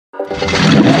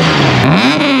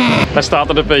Let's start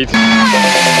the debate.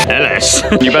 LS.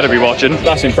 You better be watching.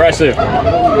 That's impressive.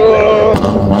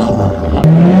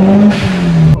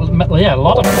 Yeah, a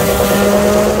lot of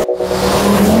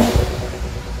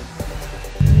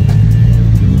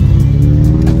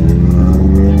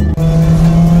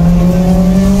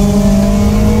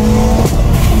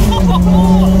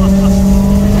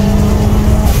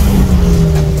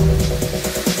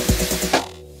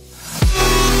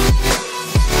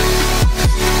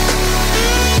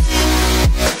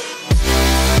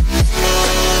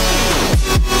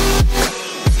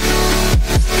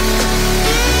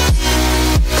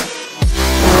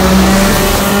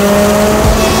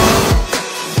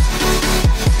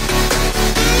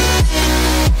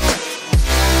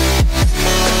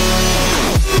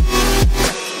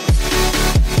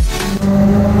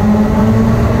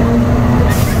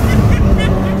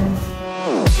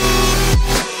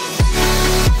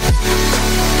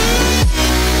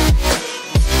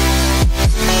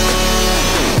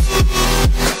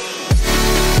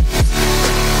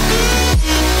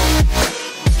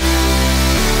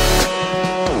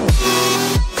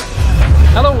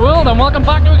and welcome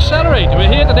back to Accelerate. We're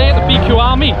here today at the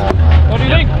BQR meet. What do you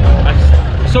think?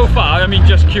 So far, I mean,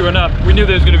 just queuing up. We knew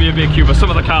there was going to be a big queue, but some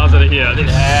of the cars that are here,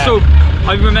 so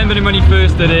I remember when he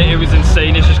first did it, it was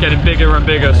insane. It's just getting bigger and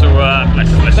bigger. So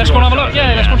let's go and have a look.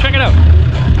 Yeah, let's go check it out.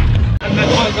 And then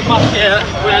the map here,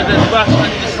 where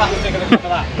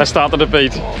the let's start the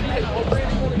debate.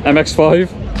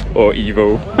 MX-5 or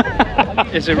Evo?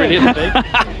 Is it really a debate?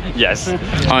 Yes,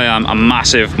 I am a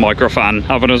massive micro fan,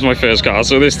 having it as my first car,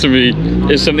 so this to me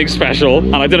is something special,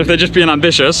 and I don't know if they're just being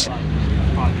ambitious.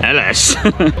 LS.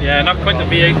 Yeah, not quite the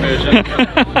V8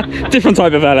 version. Different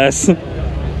type of LS.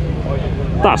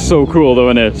 That's so cool though,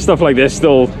 isn't it? Stuff like this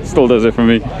still does it for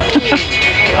me.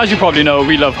 As you probably know,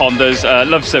 we love Hondas,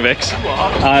 love Civics,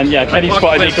 and yeah, Kenny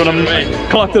spotted this one,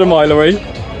 clocked it a mile away.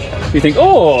 You think,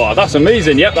 oh, that's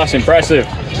amazing. Yep, that's impressive.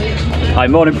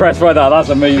 I'm more impressed by that. That's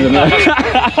amazing.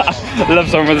 Love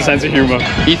someone with a sense of humour.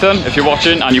 Ethan, if you're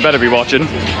watching, and you better be watching,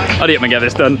 hurry up and get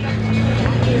this done.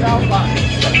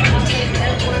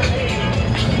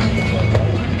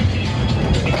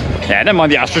 Yeah, never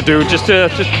mind the Astra dude. Just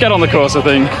get on the course, I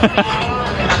think.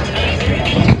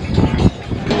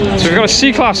 So we've got a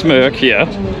C-Class Merc here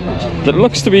that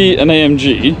looks to be an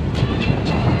AMG.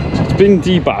 It's been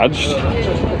debadged.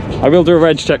 I will do a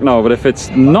reg check now, but if it's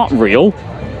not real,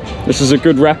 this is a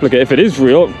good replica. If it is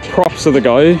real, props to the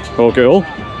guy or girl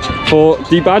for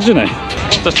debadging it.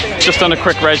 Just done a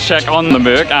quick reg check on the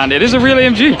Merc, and it is a real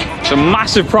AMG. So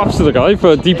massive props to the guy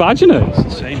for debadging it. That's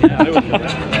insane, yeah. I wouldn't do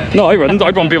that. No, I wouldn't.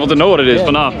 I'd want people to know what it is,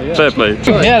 but nah, fair play.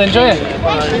 Yeah, enjoy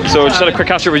it. So just had a quick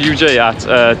catch up with UJ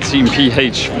at Team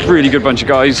PH. Really good bunch of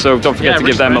guys, so don't forget to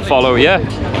give them a follow.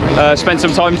 Yeah, spend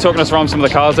some time talking us around some of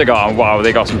the cars they got. Oh, wow,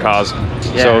 they got some cars.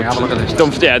 Yeah, so have a look at this.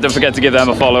 Don't forget to give them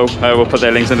a follow. We'll put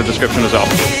their links in the description as well.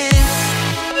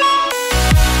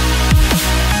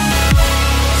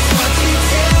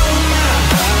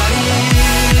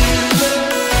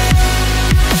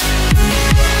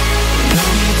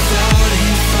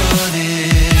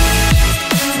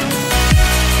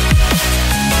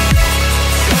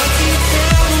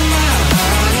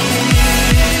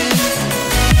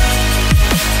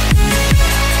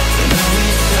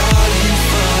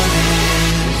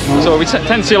 So we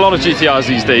tend to see a lot of GTRs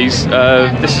these days.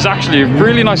 This is actually a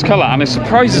really nice colour, and it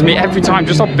surprises me every time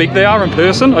just how big they are in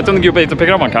person. I don't think you'll be able to pick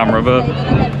it up on camera, but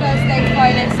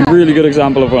a really good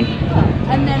example of one.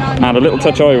 And a little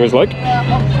touch I always like.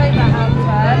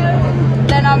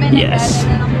 Yes.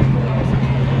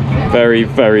 Very,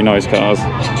 very nice cars.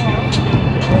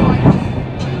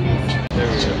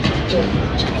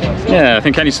 Yeah, I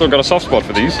think Kenny's still got a soft spot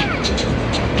for these.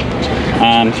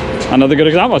 And another good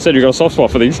example, I said you got a soft spot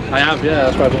for these. I have,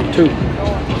 yeah, that's why I bought two.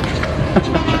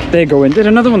 They're going, there's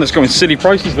another one that's going silly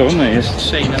prices though, isn't it? It's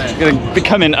insane, isn't it? It's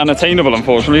becoming unattainable,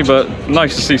 unfortunately, but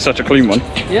nice to see such a clean one.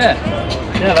 Yeah,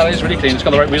 yeah, that is really clean. It's got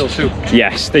the right wheels too.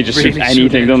 Yes, they just really suit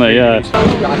anything, don't they? Yeah.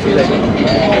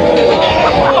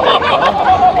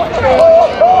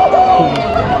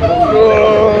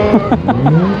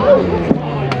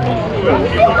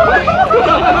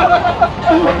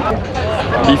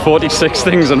 E46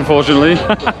 things, unfortunately.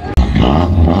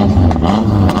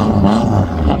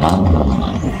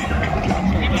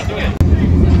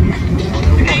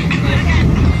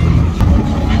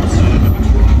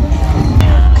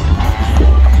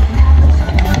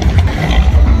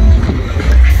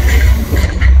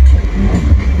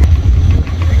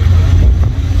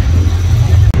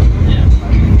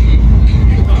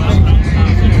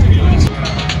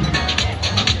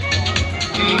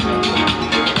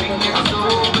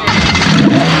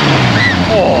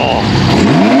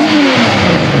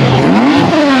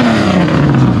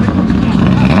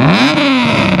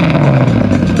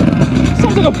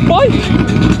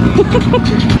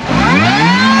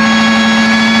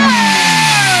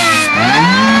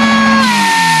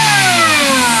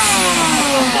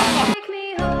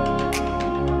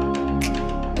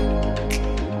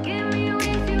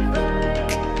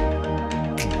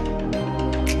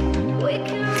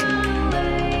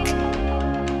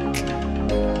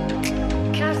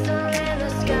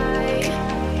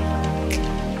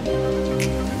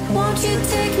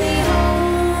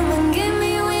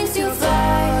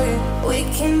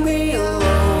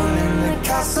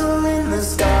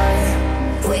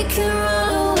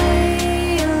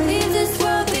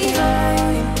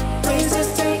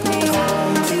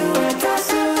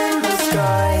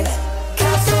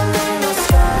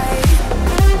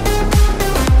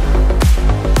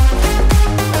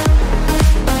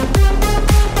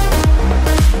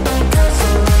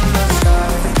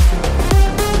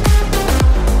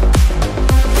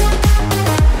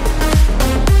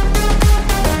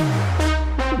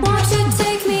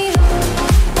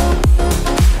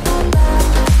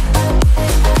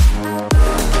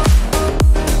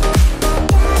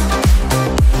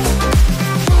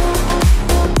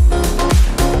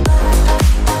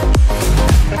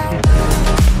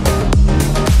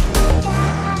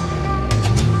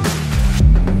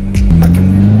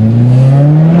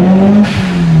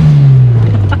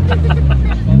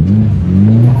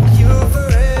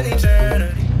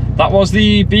 that was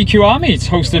the BQR meet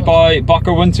hosted by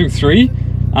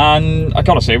Baka123. And I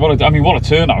gotta say, what a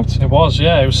turnout. It was,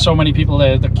 yeah. There was so many people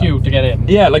there, the queue to get in.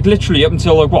 Yeah, like literally up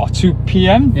until like what, 2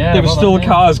 p.m? Yeah, there were still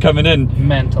cars coming in.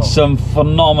 Mental. Some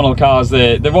phenomenal cars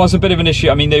there. There was a bit of an issue.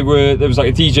 I mean, there was like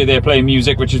a DJ there playing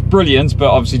music, which is brilliant,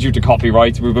 but obviously due to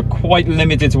copyright, we were quite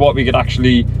limited to what we could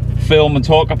actually film and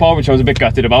talk about, which I was a bit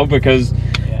gutted about because.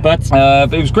 But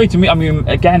it was great to meet. I mean,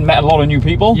 again, met a lot of new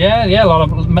people. Yeah, a lot of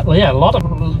people.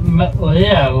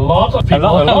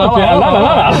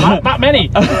 Not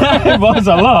many. It was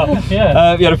a lot.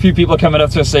 Yeah. We had a few people coming up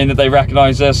to us saying that they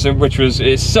recognised us, which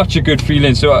it's such a good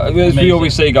feeling. So as we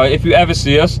always say, guys, if you ever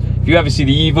see us, if you ever see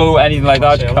the Evo, anything like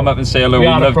that, come up and say hello. We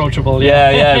are approachable.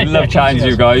 Yeah, we love chatting to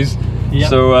you guys. Yep.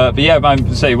 So, but yeah,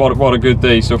 man, say what a good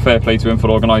day. So fair play to him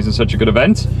for organising such a good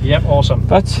event. Yep, awesome.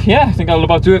 But yeah, I think that'll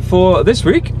about do it for this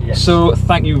week. Yes. So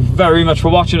thank you very much for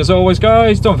watching as always,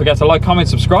 guys. Don't forget to like, comment,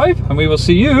 subscribe, and we will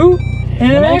see you in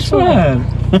the next one.